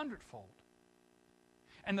 60-fold, 100-fold.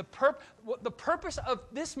 And the purpose of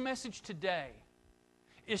this message today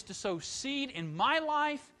is to sow seed in my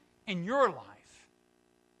life and your life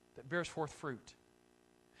that bears forth fruit.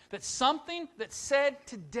 That something that's said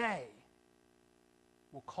today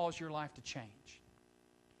will cause your life to change.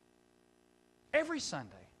 Every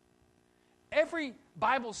Sunday, every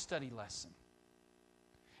Bible study lesson,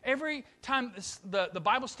 every time the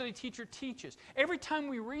Bible study teacher teaches, every time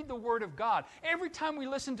we read the Word of God, every time we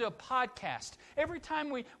listen to a podcast, every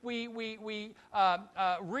time we read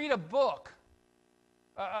a book,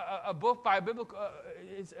 a book by a biblical,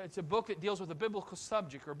 it's a book that deals with a biblical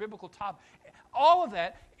subject or a biblical topic. All of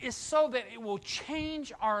that is so that it will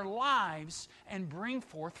change our lives and bring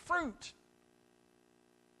forth fruit.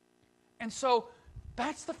 And so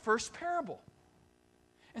that's the first parable.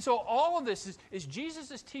 And so all of this is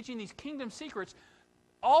Jesus is teaching these kingdom secrets.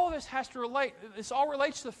 All of this has to relate. This all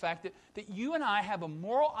relates to the fact that you and I have a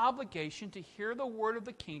moral obligation to hear the word of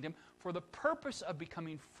the kingdom for the purpose of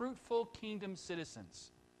becoming fruitful kingdom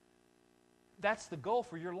citizens. That's the goal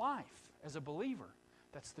for your life as a believer.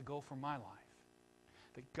 That's the goal for my life.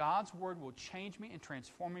 That God's word will change me and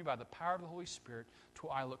transform me by the power of the Holy Spirit till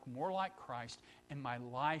I look more like Christ and my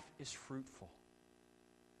life is fruitful.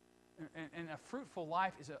 And a fruitful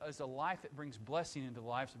life is a life that brings blessing into the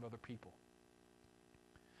lives of other people.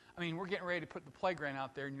 I mean, we're getting ready to put the playground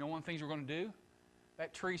out there, and you know one of the things we're going to do?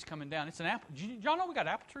 That tree's coming down. It's an apple. Did y'all know we got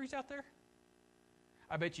apple trees out there?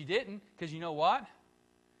 I bet you didn't, because you know what?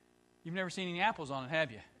 You've never seen any apples on it,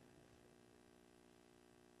 have you?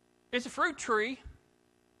 It's a fruit tree,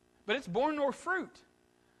 but it's borne no fruit.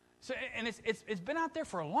 So, and it's been out there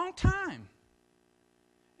for a long time.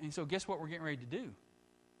 And so guess what we're getting ready to do?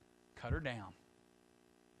 Cut her down.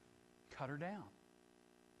 Cut her down.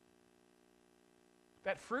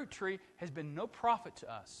 that fruit tree has been no profit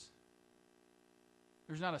to us.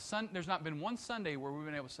 There's not been one Sunday where we've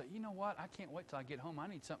been able to say, you know what, I can't wait till I get home. I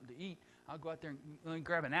need something to eat. I'll go out there and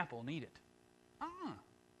grab an apple and eat it.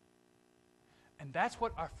 And that's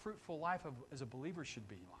what our fruitful life as a believer should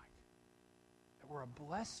be like. That we're a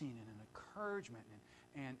blessing and an encouragement,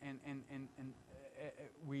 and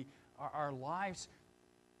our lives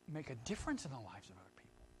make a difference in the lives of other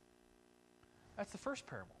people. That's the first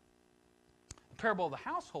parable. The parable of the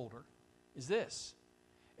householder is this,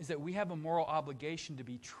 is that we have a moral obligation to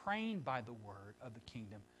be trained by the word of the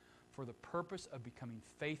kingdom for the purpose of becoming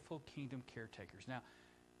faithful kingdom caretakers. Now,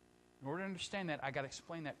 in order to understand that, I got to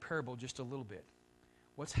explain that parable just a little bit.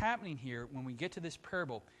 What's happening here, when we get to this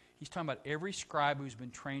parable, he's talking about every scribe who's been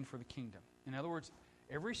trained for the kingdom. In other words,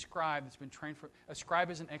 every scribe that's been trained for... A scribe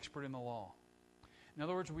is an expert in the law. In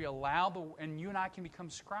other words, we allow and you and I can become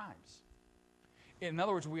scribes. In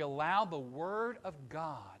other words, we allow the Word of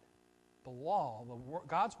God, the law,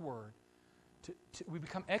 God's Word, we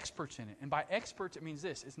become experts in it. And by experts, it means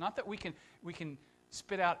this. It's not that we can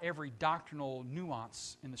spit out every doctrinal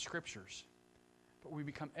nuance in the Scriptures, but we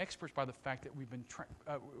become experts by the fact that we've been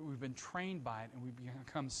trained by it, and we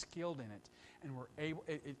become skilled in it, and we're able.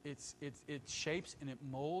 It shapes and it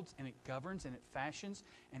molds and it governs and it fashions,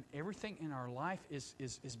 and everything in our life is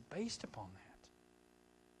based upon that.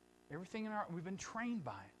 Everything we've been trained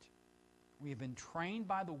by it. We have been trained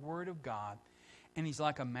by the Word of God, and He's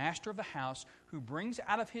like a master of the house who brings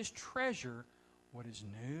out of His treasure what is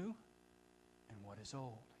new and what is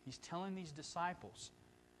old. He's telling these disciples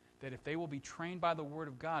that if they will be trained by the Word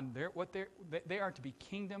of God, they are to be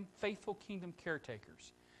faithful kingdom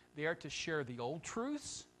caretakers. They are to share the old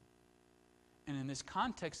truths, and in this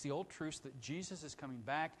context, the old truths that Jesus is coming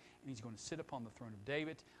back, and He's going to sit upon the throne of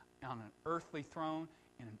David on an earthly throne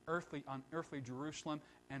on earthly Jerusalem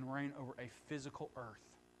and reign over a physical earth.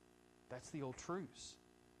 That's the old truths.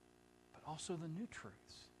 But also the new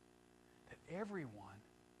truths, that everyone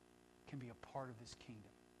can be a part of this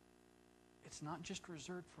kingdom. It's not just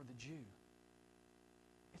reserved for the Jew.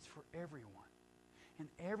 It's for everyone. And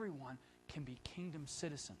everyone can be kingdom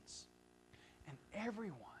citizens. And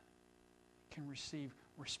everyone can receive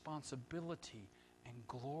responsibility and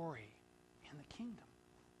glory in the kingdom,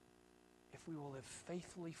 if we will live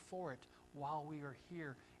faithfully for it while we are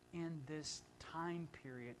here in this time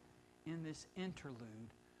period, in this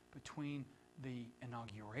interlude between the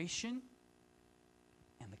inauguration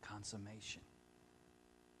and the consummation.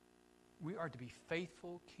 We are to be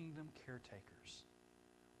faithful kingdom caretakers.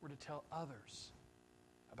 We're to tell others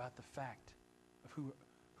about the fact of who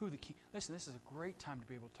the king. Listen, this is a great time to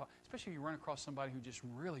be able to talk, especially if you run across somebody who just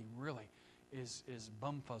really, really is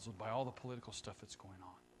bumfuzzled by all the political stuff that's going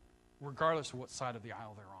on, regardless of what side of the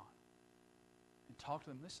aisle they're on. And talk to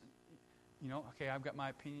them. Listen, okay, I've got my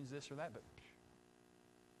opinions, this or that, but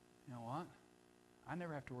you know what? I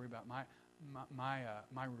never have to worry about my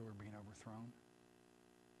ruler being overthrown.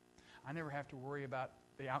 I never have to worry about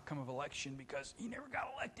the outcome of election because he never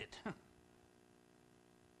got elected.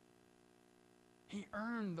 He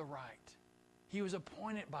earned the right. He was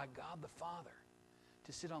appointed by God the Father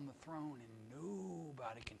to sit on the throne, and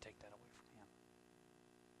nobody can take that away from him.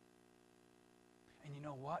 And you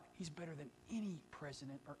know what? He's better than any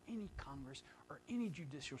president or any Congress or any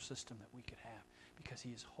judicial system that we could have, because he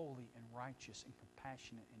is holy and righteous and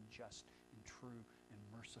compassionate and just and true and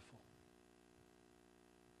merciful.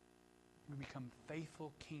 We become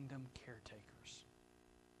faithful kingdom caretakers.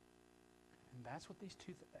 And that's what these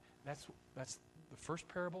two... That's the first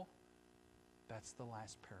parable. That's the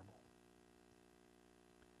last parable.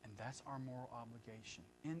 And that's our moral obligation.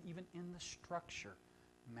 And even in the structure,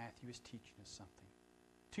 Matthew is teaching us something.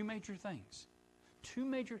 Two major things. Two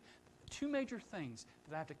major things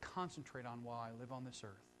that I have to concentrate on while I live on this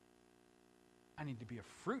earth. I need to be a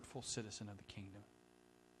fruitful citizen of the kingdom.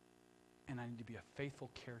 And I need to be a faithful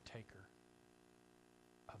caretaker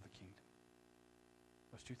of the kingdom.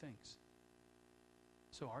 Those two things.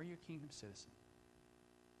 So are you a kingdom citizen?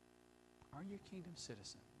 Are you a kingdom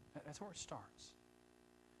citizen? That's where it starts.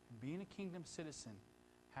 And being a kingdom citizen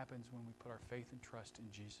happens when we put our faith and trust in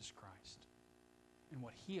Jesus Christ and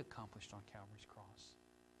what He accomplished on Calvary's cross.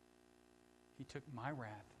 He took my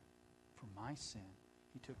wrath for my sin.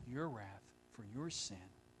 He took your wrath for your sin.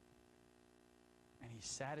 And He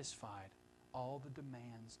satisfied all the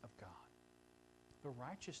demands of God. The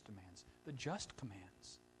righteous demands, the just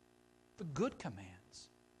commands, the good commands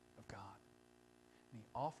of God. And He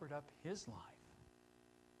offered up His life.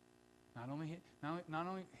 Not only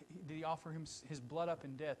did He offer His blood up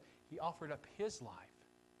in death, He offered up His life.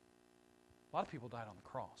 A lot of people died on the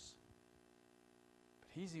cross. But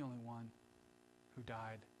He's the only one who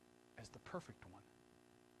died as the perfect one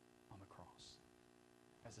on the cross,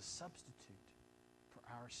 as a substitute for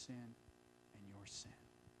our sin and your sin.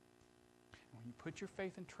 And when you put your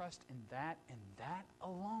faith and trust in that and that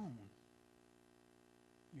alone,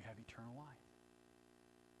 you have eternal life.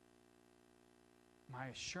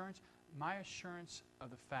 My assurance of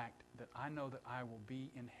the fact that I know that I will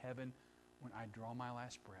be in heaven when I draw my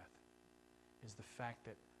last breath is the fact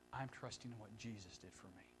that I'm trusting in what Jesus did for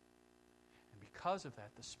me. And because of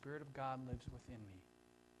that, the Spirit of God lives within me.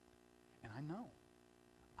 And I know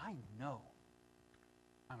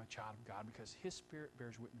I'm a child of God because His Spirit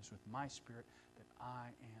bears witness with my spirit that I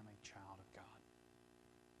am a child of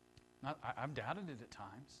God. I've doubted it at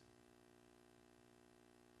times.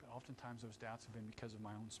 But oftentimes those doubts have been because of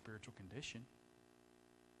my own spiritual condition,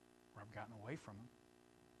 where I've gotten away from Him.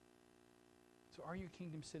 So are you a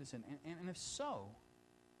kingdom citizen? And if so,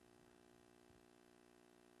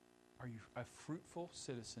 are you a fruitful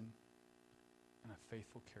citizen and a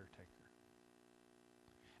faithful caretaker?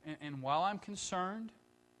 And while I'm concerned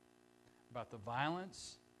about the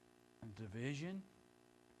violence and division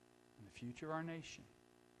and the future of our nation,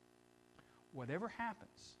 whatever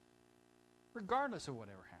happens, regardless of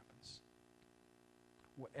whatever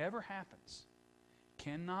happens,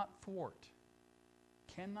 cannot thwart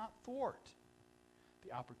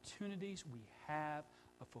the opportunities we have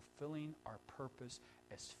of fulfilling our purpose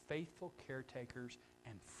as faithful caretakers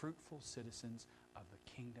and fruitful citizens of the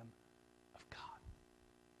kingdom of God.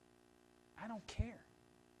 I don't care.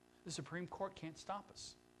 The Supreme Court can't stop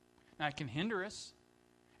us. Now, it can hinder us,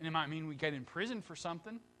 and it might mean we get in prison for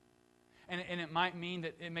something, and it might mean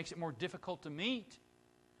that it makes it more difficult to meet.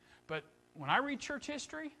 But when I read church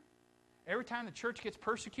history, every time the church gets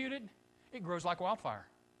persecuted, it grows like wildfire.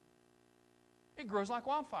 It grows like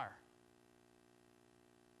wildfire.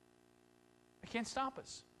 It can't stop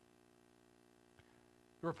us.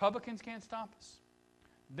 The Republicans can't stop us.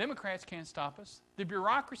 Democrats can't stop us. The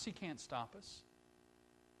bureaucracy can't stop us.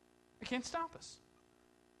 It can't stop us.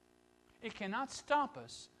 It cannot stop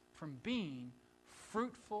us from being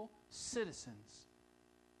fruitful citizens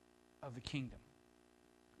of the kingdom.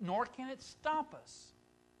 Nor can it stop us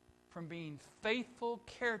from being faithful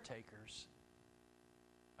caretakers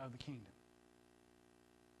of the kingdom.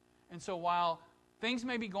 And so while things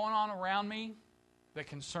may be going on around me that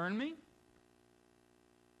concern me,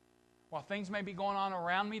 while things may be going on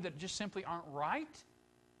around me that just simply aren't right,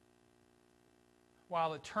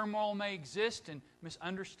 while the turmoil may exist and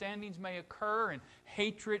misunderstandings may occur and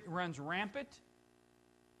hatred runs rampant,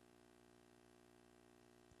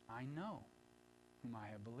 I know whom I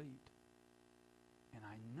have believed. And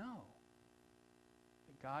I know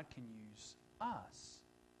that God can use us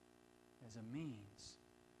as a means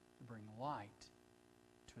to bring light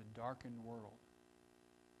to a darkened world.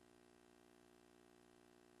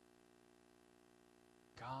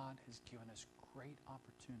 God has given us great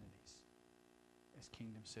opportunities as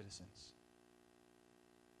kingdom citizens.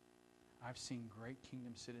 I've seen great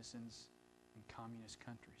kingdom citizens in communist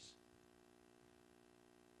countries.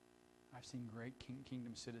 I've seen great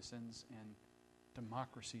kingdom citizens in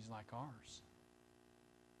democracies like ours.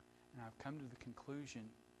 And I've come to the conclusion,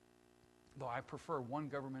 though I prefer one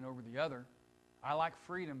government over the other, I like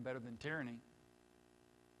freedom better than tyranny.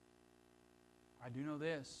 I do know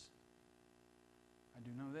this.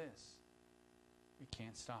 It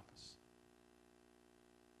can't stop us.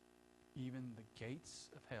 Even the gates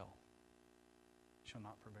of hell shall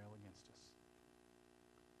not prevail against us.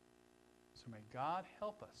 So may God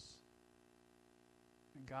help us.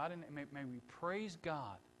 May we praise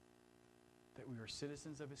God that we are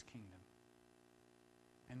citizens of His kingdom.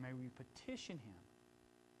 And may we petition Him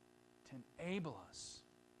to enable us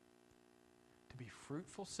to be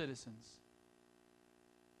fruitful citizens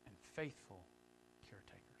and faithful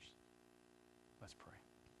caretakers. Let's pray.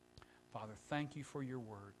 Father, thank You for Your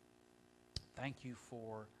word. Thank You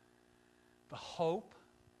for the hope,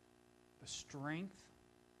 the strength,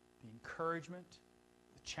 the encouragement,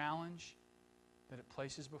 the challenge that it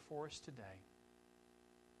places before us today.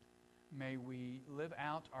 May we live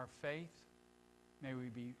out our faith. May we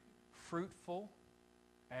be fruitful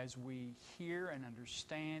as we hear and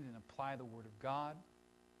understand and apply the Word of God.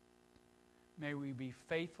 May we be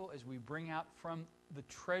faithful as we bring out from the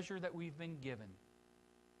treasure that we've been given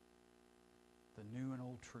the new and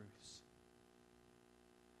old truths,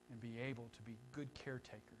 and be able to be good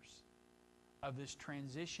caretakers of this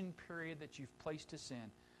transition period that You've placed us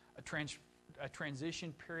in, a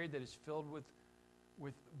transition period that is filled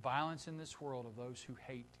with violence in this world of those who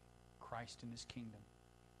hate Christ and His kingdom,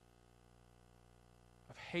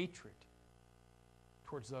 of hatred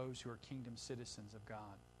towards those who are kingdom citizens of God.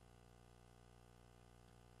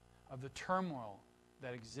 of the turmoil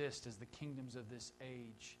that exists as the kingdoms of this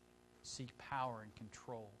age seek power and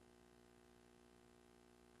control.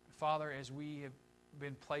 Father, as we have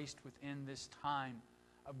been placed within this time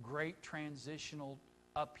of great transitional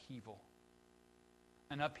upheaval,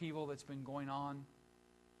 an upheaval that's been going on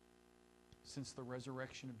since the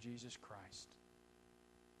resurrection of Jesus Christ.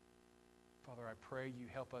 Father, I pray you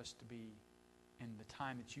help us to be, in the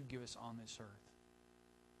time that you give us on this earth,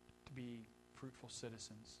 to be fruitful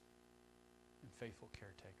citizens and faithful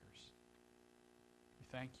caretakers. We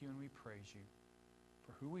thank you and we praise you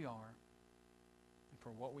for who we are and for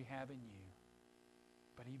what we have in you,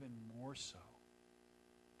 but even more so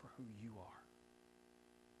for who you are.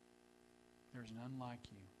 There's none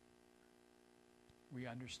like you. We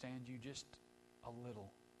understand you just a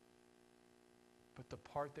little, but the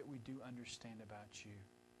part that we do understand about you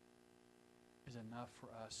is enough for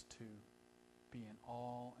us to be in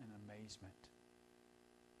awe and amazement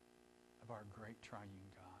of our great triune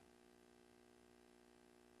God.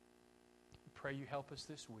 We pray you help us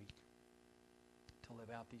this week to live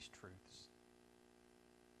out these truths.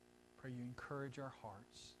 Pray you encourage our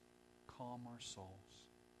hearts, calm our souls.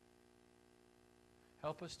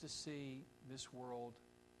 Help us to see this world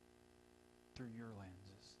through your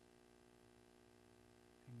lenses.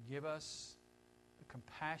 And give us the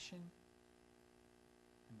compassion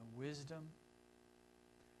and the wisdom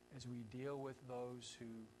as we deal with those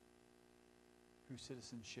whose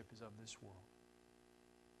citizenship is of this world.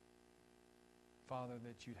 Father,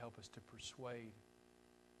 that you'd help us to persuade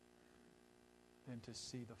them to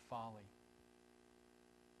see the folly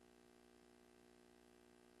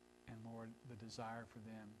and, Lord, the desire for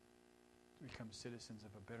them to become citizens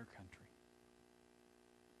of a better country.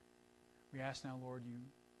 We ask now, Lord, you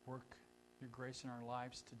work your grace in our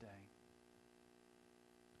lives today.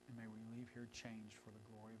 And may we leave here changed for the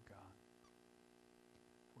glory of God.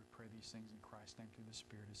 We pray these things in Christ's name through the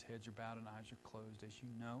Spirit. As heads are bowed and eyes are closed, as you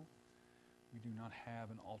know, we do not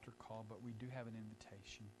have an altar call, but we do have an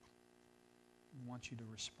invitation. We want you to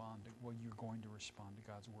respond to, you're going to respond to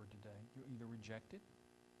God's word today. You'll either reject it,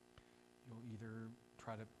 you'll either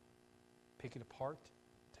try to pick it apart,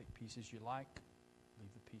 take pieces you like,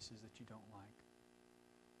 leave the pieces that you don't like,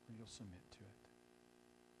 or you'll submit to it.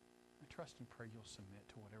 I trust and pray you'll submit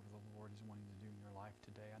to whatever the Lord is wanting to do in your life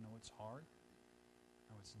today. I know it's hard.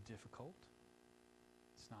 I know it's difficult.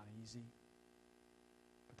 It's not easy.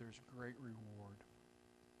 But there's great reward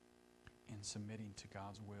in submitting to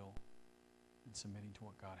God's will and submitting to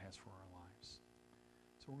what God has for our lives.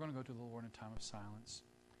 So we're going to go to the Lord in a time of silence.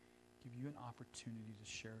 Give you an opportunity to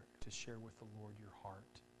share with the Lord your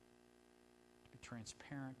heart, to be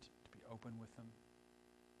transparent, to be open with Him.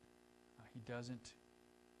 He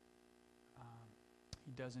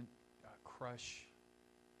doesn't crush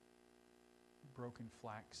broken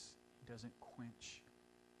flax. He doesn't quench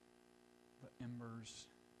the embers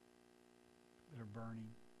that are burning.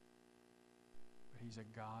 But He's a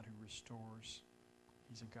God who restores.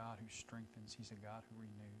 He's a God who strengthens. He's a God who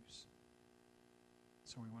renews.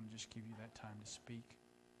 So we want to just give you that time to speak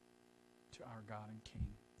to our God and King,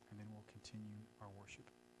 and then we'll continue our worship.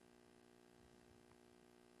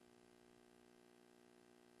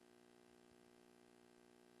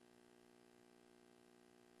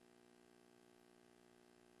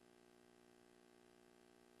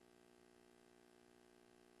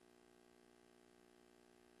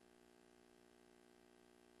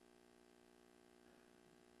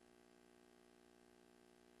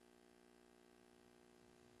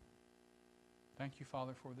 Thank you,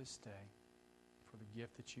 Father, for this day, for the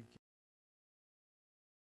gift that you've given.